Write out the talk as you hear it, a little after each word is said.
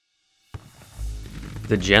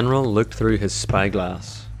The general looked through his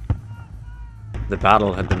spyglass. The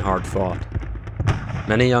battle had been hard fought.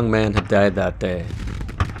 Many young men had died that day,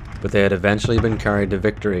 but they had eventually been carried to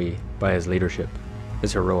victory by his leadership,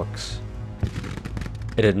 his heroics.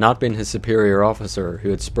 It had not been his superior officer who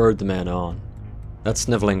had spurred the men on. That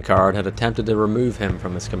sniveling card had attempted to remove him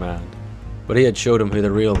from his command, but he had showed him who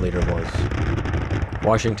the real leader was.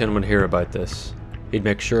 Washington would hear about this. He'd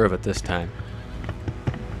make sure of it this time.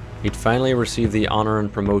 He'd finally received the honor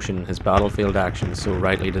and promotion his battlefield actions so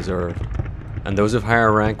rightly deserved, and those of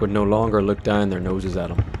higher rank would no longer look down their noses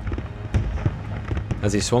at him.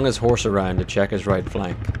 As he swung his horse around to check his right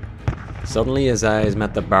flank, suddenly his eyes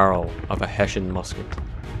met the barrel of a Hessian musket.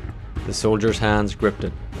 The soldier's hands gripped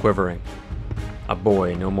it, quivering. A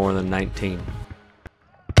boy no more than 19.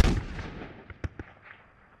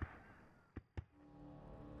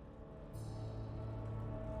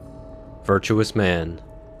 Virtuous Man,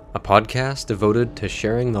 a podcast devoted to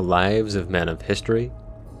sharing the lives of men of history,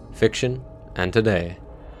 fiction, and today,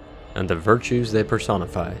 and the virtues they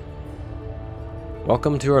personify.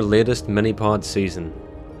 Welcome to our latest mini-pod season.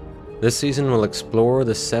 This season will explore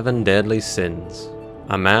the 7 deadly sins,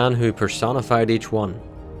 a man who personified each one,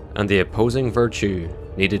 and the opposing virtue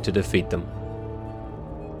needed to defeat them.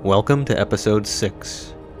 Welcome to episode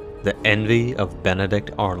 6, The Envy of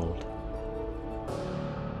Benedict Arnold.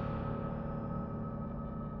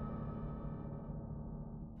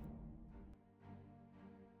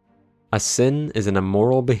 A sin is an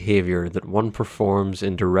immoral behavior that one performs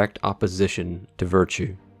in direct opposition to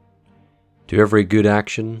virtue. To every good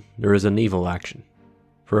action, there is an evil action.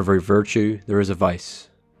 For every virtue, there is a vice.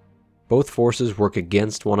 Both forces work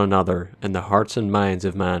against one another in the hearts and minds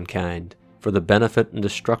of mankind for the benefit and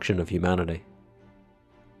destruction of humanity.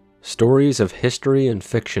 Stories of history and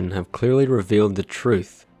fiction have clearly revealed the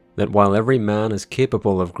truth that while every man is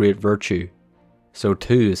capable of great virtue, so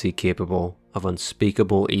too is he capable of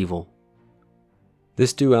unspeakable evil.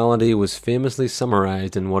 This duality was famously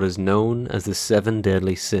summarized in what is known as the 7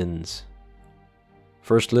 deadly sins.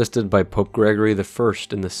 First listed by Pope Gregory I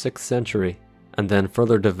in the 6th century, and then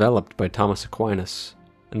further developed by Thomas Aquinas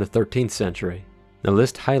in the 13th century, the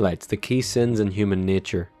list highlights the key sins in human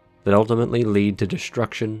nature that ultimately lead to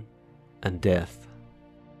destruction and death.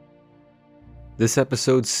 This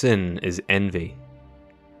episode's sin is envy.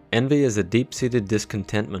 Envy is a deep-seated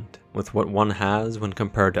discontentment with what one has when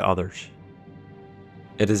compared to others.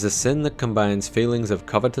 It is a sin that combines feelings of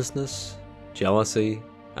covetousness, jealousy,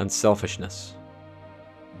 and selfishness.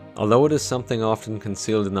 Although it is something often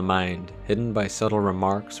concealed in the mind, hidden by subtle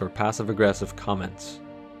remarks or passive-aggressive comments,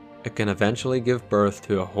 it can eventually give birth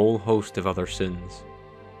to a whole host of other sins.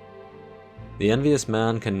 The envious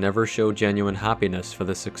man can never show genuine happiness for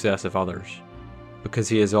the success of others, because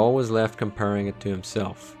he is always left comparing it to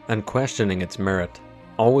himself and questioning its merit,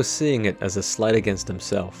 always seeing it as a slight against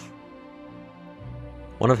himself.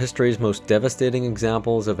 One of history's most devastating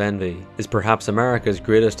examples of envy is perhaps America's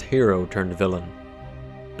greatest hero turned villain,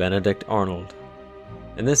 Benedict Arnold.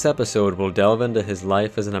 In this episode, we'll delve into his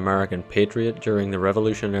life as an American patriot during the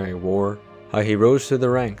Revolutionary War, how he rose through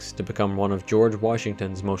the ranks to become one of George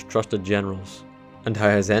Washington's most trusted generals, and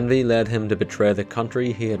how his envy led him to betray the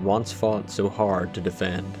country he had once fought so hard to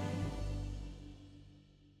defend.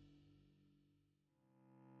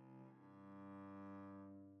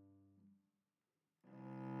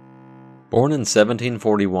 Born in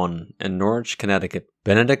 1741 in Norwich, Connecticut,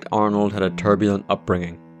 Benedict Arnold had a turbulent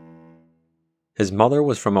upbringing. His mother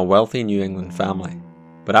was from a wealthy New England family,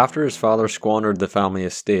 but after his father squandered the family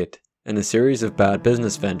estate in a series of bad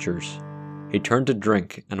business ventures, he turned to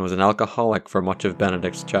drink and was an alcoholic for much of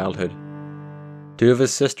Benedict's childhood. 2 of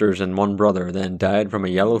his sisters and 1 brother then died from a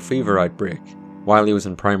yellow fever outbreak while he was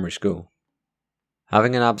in primary school.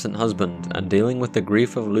 Having an absent husband and dealing with the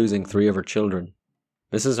grief of losing 3 of her children,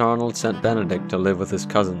 Mrs. Arnold sent Benedict to live with his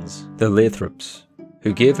cousins, the Lathrops,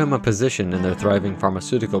 who gave him a position in their thriving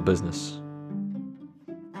pharmaceutical business.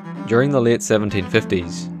 During the late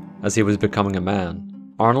 1750s, as he was becoming a man,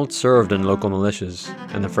 Arnold served in local militias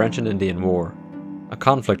in the French and Indian War, a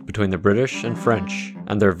conflict between the British and French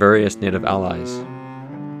and their various native allies.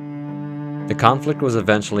 The conflict was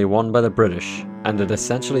eventually won by the British, and it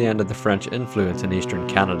essentially ended the French influence in eastern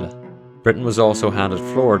Canada. Britain was also handed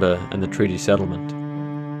Florida in the treaty settlement.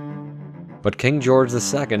 But King George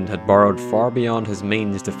II had borrowed far beyond his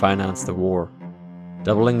means to finance the war,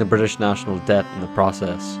 doubling the British national debt in the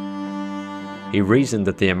process. He reasoned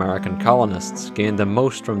that the American colonists gained the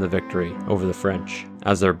most from the victory over the French,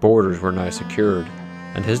 as their borders were now secured,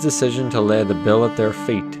 and his decision to lay the bill at their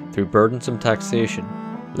feet through burdensome taxation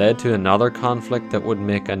led to another conflict that would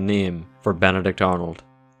make a name for Benedict Arnold.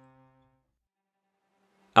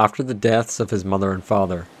 After the deaths of his mother and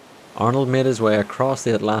father, Arnold made his way across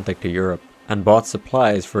the Atlantic to Europe and bought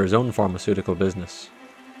supplies for his own pharmaceutical business.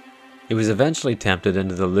 He was eventually tempted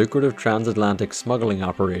into the lucrative transatlantic smuggling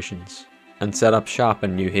operations and set up shop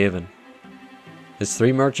in New Haven. His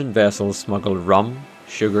 3 merchant vessels smuggled rum,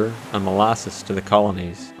 sugar and molasses to the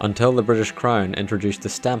colonies until the British Crown introduced the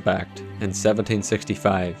Stamp Act in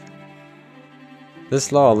 1765.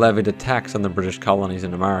 This law levied a tax on the British colonies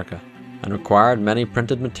in America and required many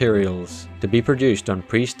printed materials to be produced on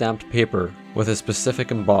pre-stamped paper with a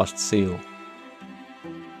specific embossed seal.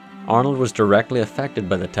 Arnold was directly affected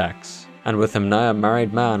by the tax, and with him now a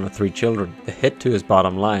married man with 3 children, the hit to his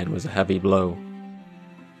bottom line was a heavy blow.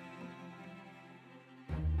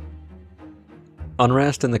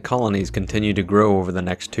 Unrest in the colonies continued to grow over the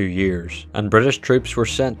next 2 years, and British troops were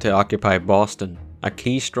sent to occupy Boston, a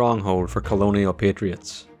key stronghold for colonial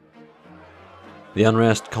patriots. The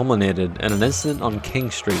unrest culminated in an incident on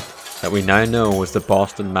King Street that we now know was the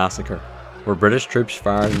Boston Massacre, where British troops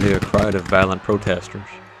fired into a crowd of violent protesters,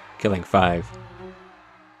 killing 5.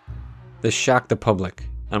 This shocked the public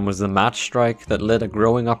and was the match strike that lit a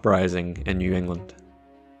growing uprising in New England.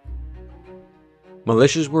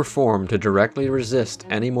 Militias were formed to directly resist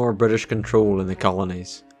any more British control in the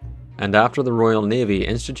colonies, and after the Royal Navy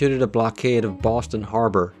instituted a blockade of Boston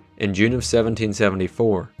Harbour in June of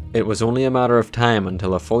 1774, it was only a matter of time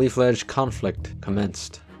until a fully fledged conflict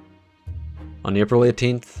commenced. On April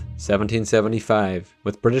 18th, 1775,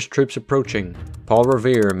 with British troops approaching, Paul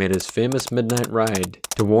Revere made his famous midnight ride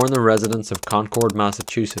to warn the residents of Concord,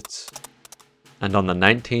 Massachusetts. And on the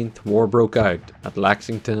 19th, war broke out at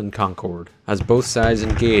Lexington and Concord, as both sides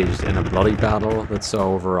engaged in a bloody battle that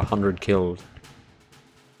saw over 100 killed.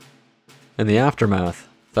 In the aftermath,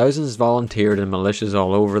 thousands volunteered in militias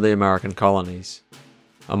all over the American colonies.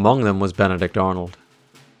 Among them was Benedict Arnold.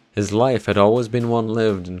 His life had always been one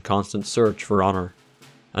lived in constant search for honour,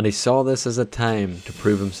 and he saw this as a time to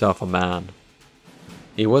prove himself a man.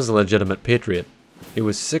 He was a legitimate patriot. He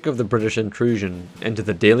was sick of the British intrusion into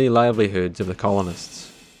the daily livelihoods of the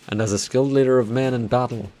colonists, and as a skilled leader of men in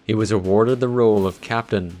battle, he was awarded the role of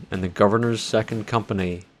captain in the Governor's 2nd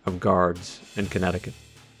Company of Guards in Connecticut.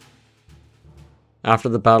 After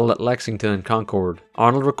the battle at Lexington and Concord,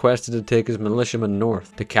 Arnold requested to take his militiamen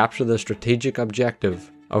north to capture the strategic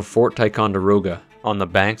objective of Fort Ticonderoga on the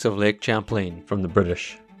banks of Lake Champlain from the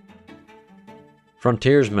British.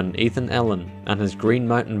 Frontiersman Ethan Allen and his Green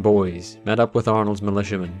Mountain Boys met up with Arnold's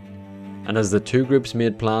militiamen, and as the 2 groups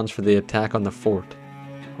made plans for the attack on the fort,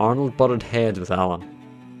 Arnold butted heads with Allen.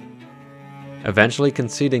 Eventually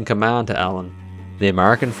conceding command to Allen, the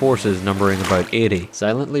American forces, numbering about 80,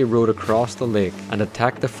 silently rode across the lake and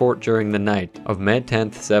attacked the fort during the night of May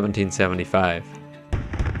 10, 1775.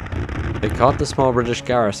 They caught the small British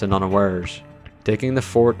garrison unawares, taking the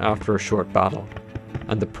fort after a short battle,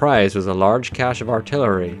 and the prize was a large cache of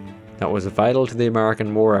artillery that was vital to the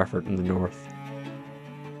American war effort in the north.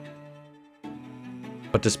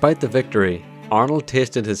 But despite the victory, Arnold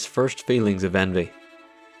tasted his first feelings of envy.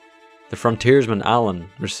 The frontiersman Allen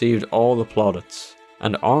received all the plaudits,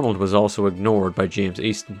 and Arnold was also ignored by James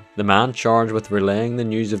Easton, the man charged with relaying the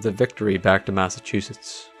news of the victory back to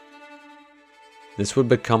Massachusetts. This would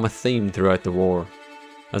become a theme throughout the war,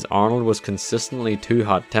 as Arnold was consistently too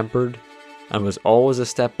hot-tempered and was always a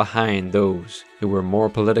step behind those who were more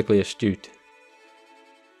politically astute.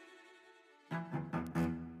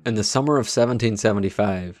 In the summer of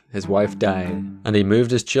 1775, his wife died, and he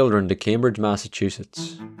moved his children to Cambridge,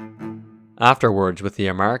 Massachusetts. Afterwards, with the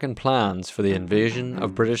American plans for the invasion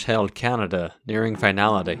of British-held Canada nearing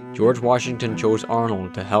finality, George Washington chose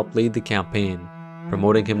Arnold to help lead the campaign,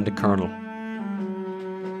 promoting him to colonel.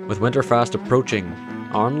 With winter fast approaching,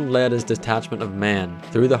 Arnold led his detachment of men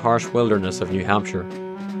through the harsh wilderness of New Hampshire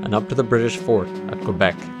and up to the British fort at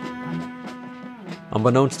Quebec.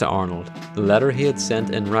 Unbeknownst to Arnold, the letter he had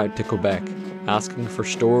sent en route to Quebec asking for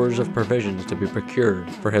stores of provisions to be procured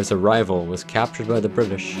for his arrival was captured by the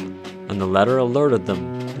British, and the letter alerted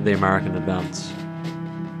them to the American advance.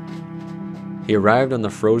 He arrived on the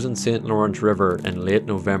frozen St. Lawrence River in late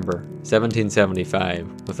November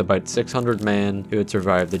 1775 with about 600 men who had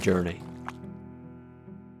survived the journey.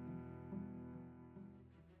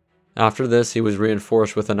 After this, he was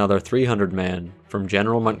reinforced with another 300 men from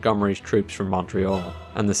General Montgomery's troops from Montreal,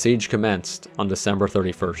 and the siege commenced on December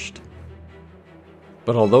 31st.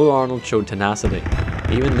 But although Arnold showed tenacity,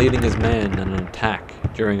 even leading his men in an attack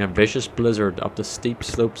during a vicious blizzard up the steep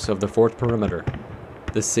slopes of the fort perimeter,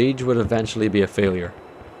 the siege would eventually be a failure.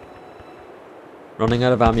 Running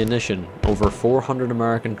out of ammunition, over 400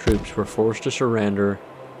 American troops were forced to surrender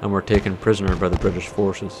and were taken prisoner by the British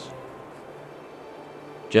forces.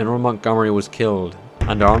 General Montgomery was killed,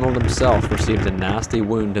 and Arnold himself received a nasty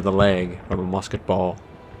wound to the leg from a musket ball.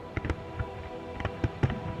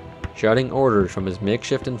 Shouting orders from his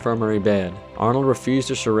makeshift infirmary bed, Arnold refused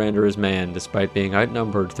to surrender his men despite being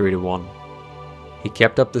outnumbered 3-1. He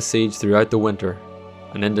kept up the siege throughout the winter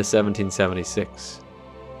and into 1776.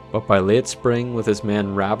 But by late spring, with his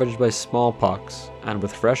men ravaged by smallpox and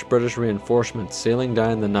with fresh British reinforcements sailing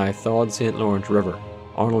down the now thawed St. Lawrence River,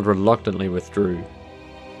 Arnold reluctantly withdrew.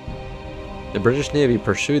 The British Navy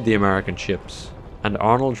pursued the American ships, and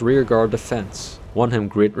Arnold's rearguard defence won him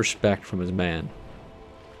great respect from his men.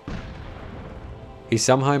 He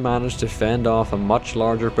somehow managed to fend off a much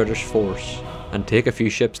larger British force and take a few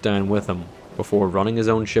ships down with him before running his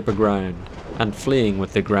own ship aground and fleeing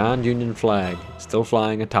with the Grand Union flag still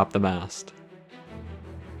flying atop the mast.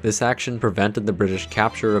 This action prevented the British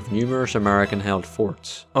capture of numerous American-held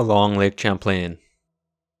forts along Lake Champlain.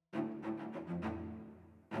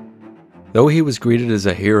 Though he was greeted as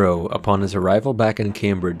a hero upon his arrival back in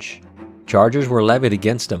Cambridge, charges were levied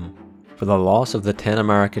against him for the loss of the 10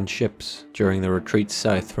 American ships during the retreat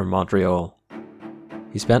south from Montreal.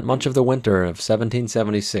 He spent much of the winter of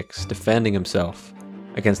 1776 defending himself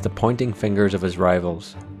against the pointing fingers of his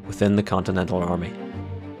rivals within the Continental Army.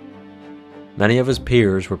 Many of his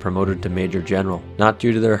peers were promoted to Major General, not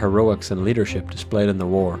due to their heroics and leadership displayed in the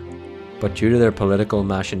war, but due to their political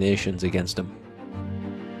machinations against him.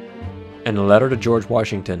 In a letter to George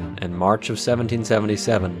Washington in March of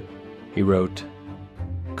 1777, he wrote,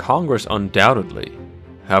 "Congress undoubtedly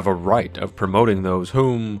have a right of promoting those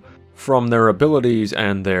whom, from their abilities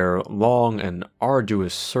and their long and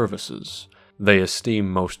arduous services, they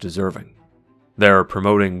esteem most deserving. Their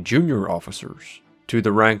promoting junior officers to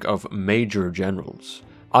the rank of major generals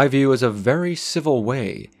I view as a very civil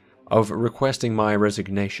way of requesting my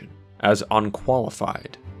resignation, as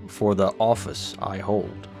unqualified for the office I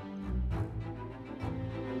hold."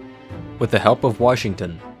 With the help of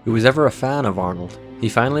Washington, who was ever a fan of Arnold, he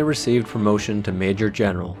finally received promotion to Major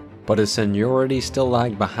General, but his seniority still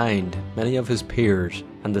lagged behind many of his peers,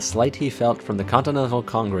 and the slight he felt from the Continental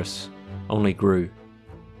Congress only grew.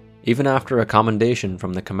 Even after a commendation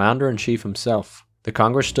from the Commander-in-Chief himself, the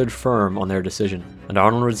Congress stood firm on their decision, and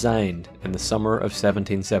Arnold resigned in the summer of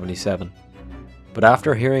 1777. But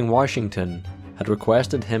after hearing Washington had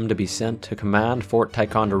requested him to be sent to command Fort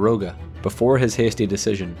Ticonderoga before his hasty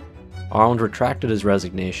decision, Arnold retracted his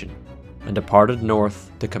resignation and departed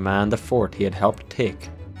north to command the fort he had helped take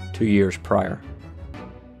 2 years prior.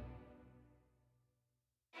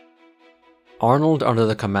 Arnold, under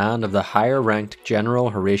the command of the higher-ranked General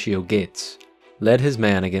Horatio Gates, led his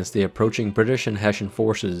men against the approaching British and Hessian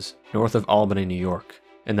forces north of Albany, New York,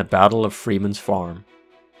 in the Battle of Freeman's Farm.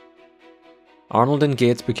 Arnold and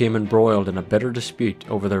Gates became embroiled in a bitter dispute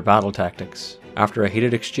over their battle tactics. After a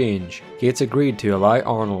heated exchange, Gates agreed to allow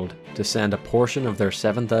Arnold to send a portion of their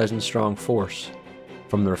 7,000-strong force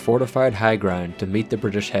from their fortified high ground to meet the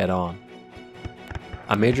British head-on.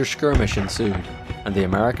 A major skirmish ensued, and the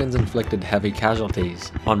Americans inflicted heavy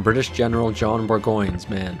casualties on British General John Burgoyne's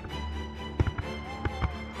men.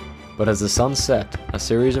 But as the sun set, a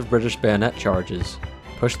series of British bayonet charges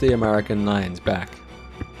pushed the American lines back,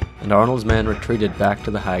 and Arnold's men retreated back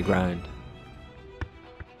to the high ground.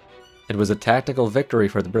 It was a tactical victory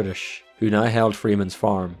for the British, who now held Freeman's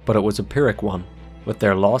Farm, but it was a Pyrrhic one, with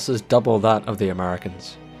their losses double that of the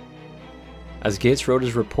Americans. As Gates wrote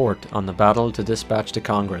his report on the battle to dispatch to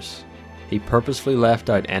Congress, he purposefully left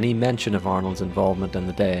out any mention of Arnold's involvement in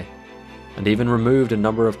the day, and even removed a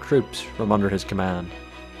number of troops from under his command.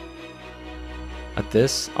 At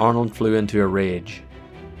this, Arnold flew into a rage.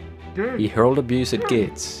 He hurled abuse at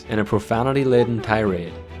Gates in a profanity-laden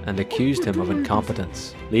tirade and accused him of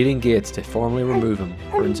incompetence, leading Gates to formally remove him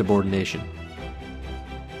for insubordination.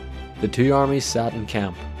 The two armies sat in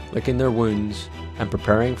camp, licking their wounds and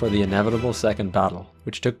preparing for the inevitable second battle,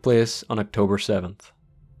 which took place on October 7th.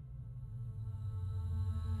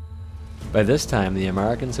 By this time, the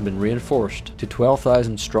Americans had been reinforced to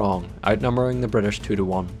 12,000 strong, outnumbering the British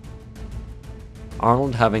 2-1.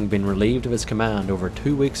 Arnold, having been relieved of his command over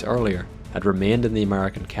 2 weeks earlier, had remained in the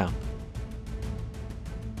American camp.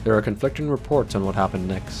 There are conflicting reports on what happened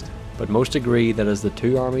next, but most agree that as the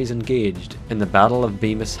two armies engaged in the Battle of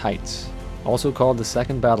Bemis Heights, also called the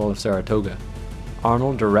Second Battle of Saratoga,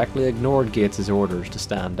 Arnold directly ignored Gates's orders to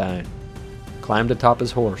stand down, climbed atop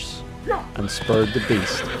his horse, and spurred the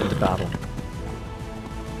beast into battle.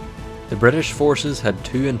 The British forces had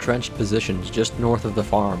two entrenched positions just north of the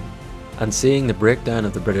farm, and seeing the breakdown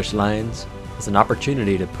of the British lines as an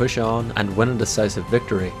opportunity to push on and win a decisive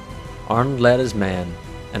victory, Arnold led his men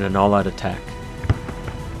in an all-out attack.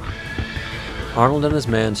 Arnold and his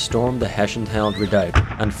men stormed the Hessian-held redoubt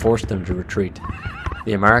and forced them to retreat.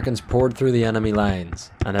 The Americans poured through the enemy lines,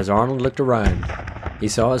 and as Arnold looked around, he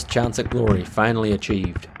saw his chance at glory finally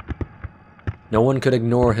achieved. No one could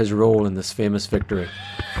ignore his role in this famous victory,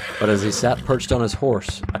 but as he sat perched on his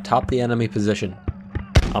horse atop the enemy position,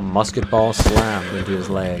 a musket ball slammed into his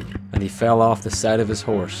leg, and he fell off the side of his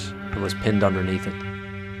horse and was pinned underneath it.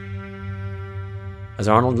 As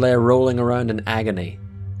Arnold lay rolling around in agony,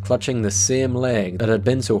 clutching the same leg that had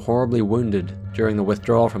been so horribly wounded during the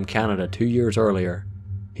withdrawal from Canada 2 years earlier,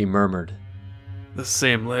 he murmured, "The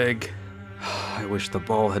same leg. I wish the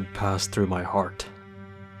ball had passed through my heart."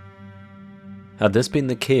 Had this been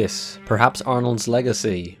the case, perhaps Arnold's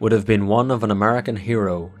legacy would have been one of an American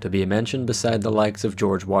hero to be mentioned beside the likes of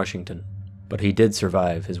George Washington, but he did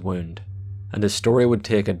survive his wound, and his story would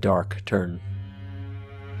take a dark turn.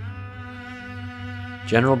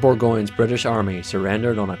 General Burgoyne's British army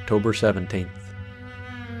surrendered on October 17th.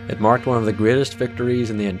 It marked one of the greatest victories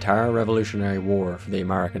in the entire Revolutionary War for the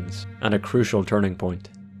Americans, and a crucial turning point.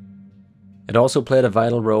 It also played a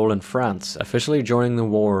vital role in France officially joining the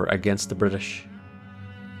war against the British.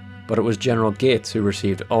 But it was General Gates who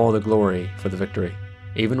received all the glory for the victory,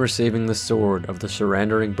 even receiving the sword of the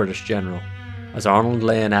surrendering British general, as Arnold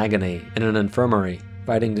lay in agony in an infirmary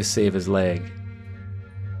fighting to save his leg.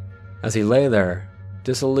 As he lay there,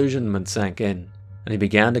 disillusionment sank in, and he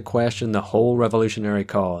began to question the whole revolutionary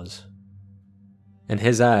cause. In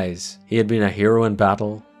his eyes, he had been a hero in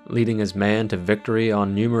battle, leading his men to victory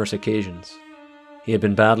on numerous occasions. He had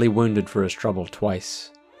been badly wounded for his trouble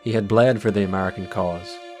twice. He had bled for the American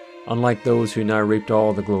cause, unlike those who now reaped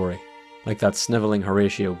all the glory, like that snivelling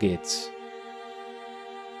Horatio Gates.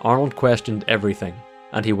 Arnold questioned everything,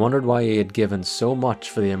 and he wondered why he had given so much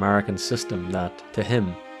for the American system that, to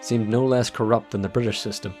him, seemed no less corrupt than the British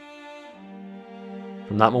system.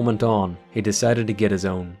 From that moment on, he decided to get his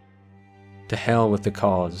own. To hell with the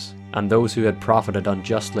cause, and those who had profited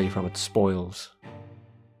unjustly from its spoils.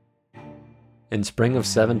 In spring of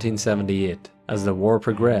 1778, as the war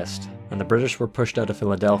progressed and the British were pushed out of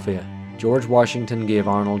Philadelphia, George Washington gave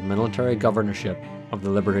Arnold military governorship of the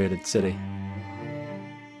liberated city.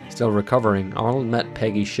 Still recovering, Arnold met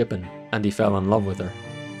Peggy Shippen, and he fell in love with her.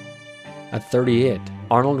 At 38,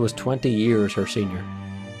 Arnold was 20 years her senior,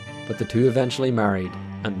 but the two eventually married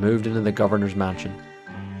and moved into the governor's mansion.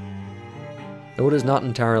 Though it is not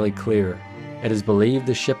entirely clear, it is believed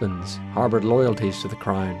the Shippens harboured loyalties to the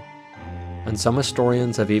crown, and some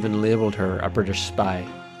historians have even labelled her a British spy.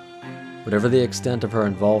 Whatever the extent of her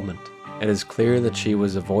involvement, it is clear that she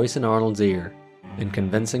was a voice in Arnold's ear in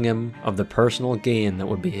convincing him of the personal gain that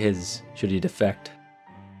would be his should he defect.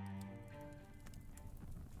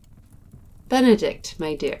 Benedict,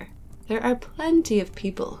 my dear, there are plenty of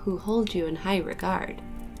people who hold you in high regard.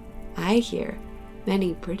 I hear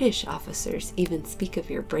many British officers even speak of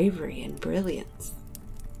your bravery and brilliance.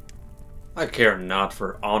 I care not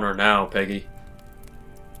for honour now, Peggy.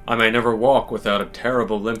 I may never walk without a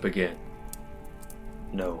terrible limp again.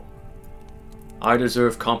 No. I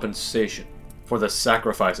deserve compensation for the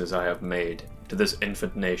sacrifices I have made to this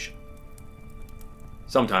infant nation.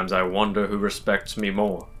 Sometimes I wonder who respects me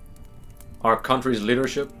more, our country's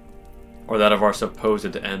leadership or that of our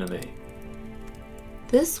supposed enemy.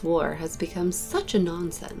 This war has become such a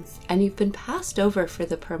nonsense, and you've been passed over for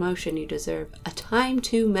the promotion you deserve a time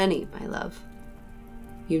too many, my love.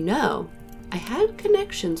 You know, I had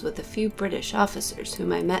connections with a few British officers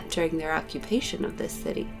whom I met during their occupation of this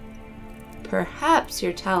city. Perhaps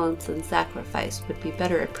your talents and sacrifice would be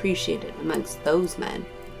better appreciated amongst those men.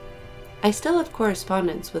 I still have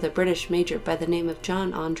correspondence with a British major by the name of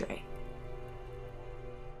John Andre.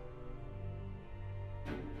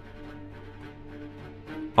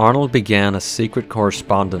 Arnold began a secret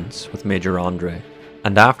correspondence with Major Andre,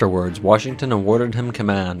 and afterwards Washington awarded him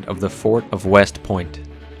command of the fort of West Point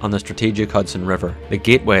on the strategic Hudson River, the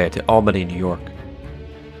gateway to Albany, New York.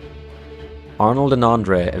 Arnold and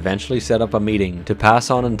Andre eventually set up a meeting to pass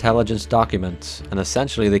on intelligence documents and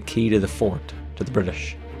essentially the key to the fort to the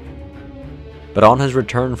British. But on his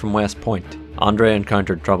return from West Point, Andre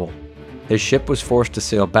encountered trouble. His ship was forced to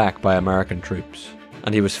sail back by American troops,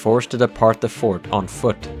 and he was forced to depart the fort on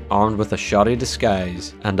foot, armed with a shoddy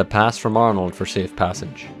disguise and a pass from Arnold for safe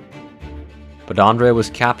passage. But Andre was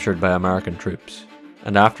captured by American troops,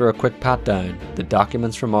 and after a quick pat-down, the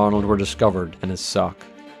documents from Arnold were discovered in his sock.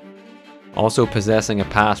 Also possessing a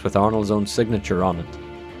pass with Arnold's own signature on it,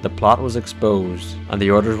 the plot was exposed and the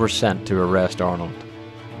orders were sent to arrest Arnold.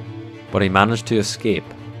 But he managed to escape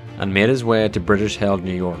and made his way to British-held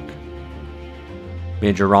New York.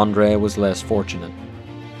 Major Andre was less fortunate.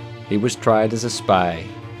 He was tried as a spy,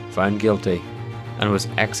 found guilty, and was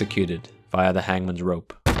executed via the hangman's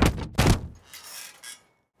rope.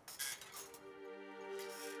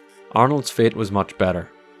 Arnold's fate was much better.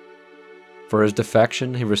 For his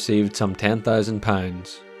defection, he received some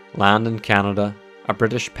 £10,000, land in Canada, a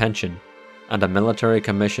British pension, and a military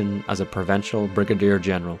commission as a provincial brigadier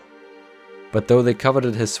general. But though they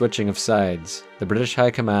coveted his switching of sides, the British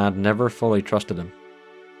High Command never fully trusted him.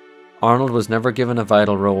 Arnold was never given a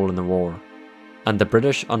vital role in the war, and the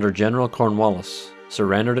British under General Cornwallis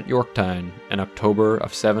surrendered at Yorktown in October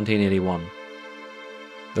of 1781.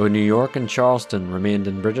 Though New York and Charleston remained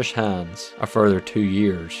in British hands a further 2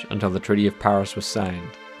 years until the Treaty of Paris was signed,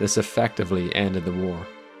 this effectively ended the war.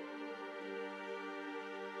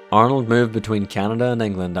 Arnold moved between Canada and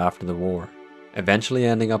England after the war, eventually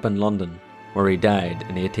ending up in London, where he died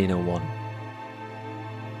in 1801.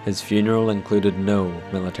 His funeral included no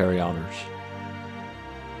military honours.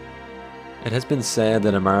 It has been said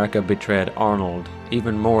that America betrayed Arnold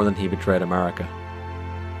even more than he betrayed America.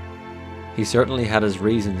 He certainly had his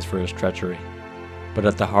reasons for his treachery, but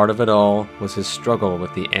at the heart of it all was his struggle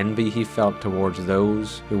with the envy he felt towards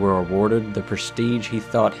those who were awarded the prestige he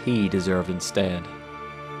thought he deserved instead.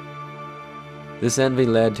 This envy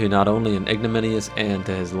led to not only an ignominious end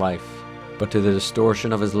to his life, but to the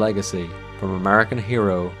distortion of his legacy from American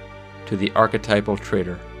hero to the archetypal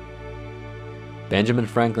traitor. Benjamin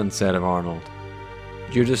Franklin said of Arnold,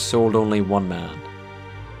 "Judas sold only one man.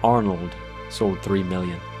 Arnold sold 3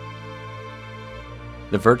 million."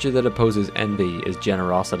 The virtue that opposes envy is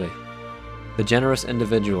generosity. The generous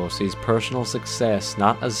individual sees personal success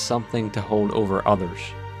not as something to hold over others,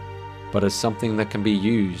 but as something that can be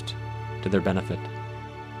used to their benefit.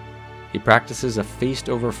 He practices a feast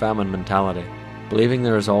over famine mentality, believing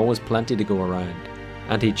there is always plenty to go around,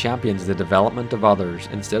 and he champions the development of others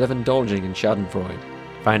instead of indulging in schadenfreude,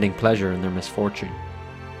 finding pleasure in their misfortune,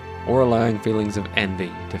 or allowing feelings of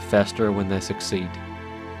envy to fester when they succeed.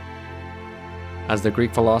 As the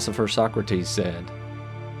Greek philosopher Socrates said,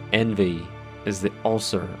 envy is the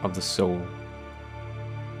ulcer of the soul.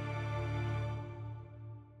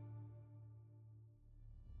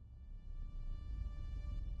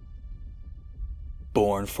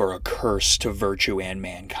 Born for a curse to virtue and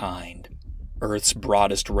mankind, earth's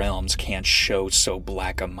broadest realms can't show so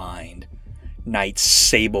black a mind. Night's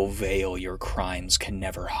sable veil your crimes can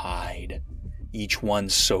never hide, each one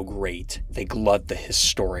so great they glut the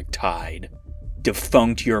historic tide.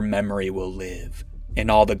 Defunct your memory will live in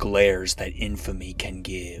all the glares that infamy can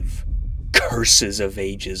give. Curses of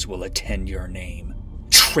ages will attend your name.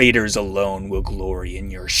 Traitors alone will glory in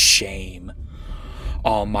your shame.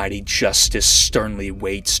 Almighty justice sternly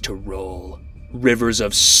waits to roll rivers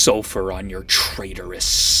of sulfur on your traitorous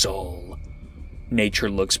soul. Nature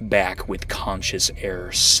looks back with conscious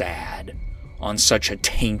error sad on such a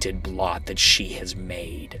tainted blot that she has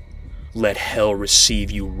made. Let hell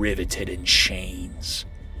receive you riveted in chains,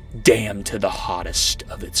 damned to the hottest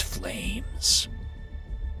of its flames.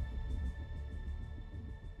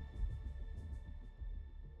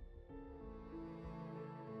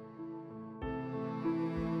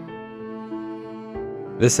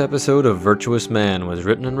 This episode of Virtuous Man was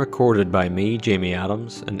written and recorded by me, Jamie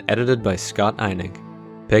Adams, and edited by Scott Einig.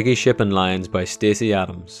 Peggy Shippen lines by Stacey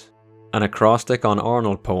Adams. An acrostic on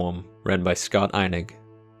Arnold poem read by Scott Einig.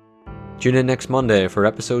 Tune in next Monday for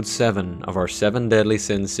episode 7 of our 7 Deadly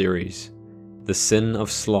Sins series, The Sin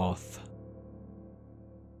of Sloth.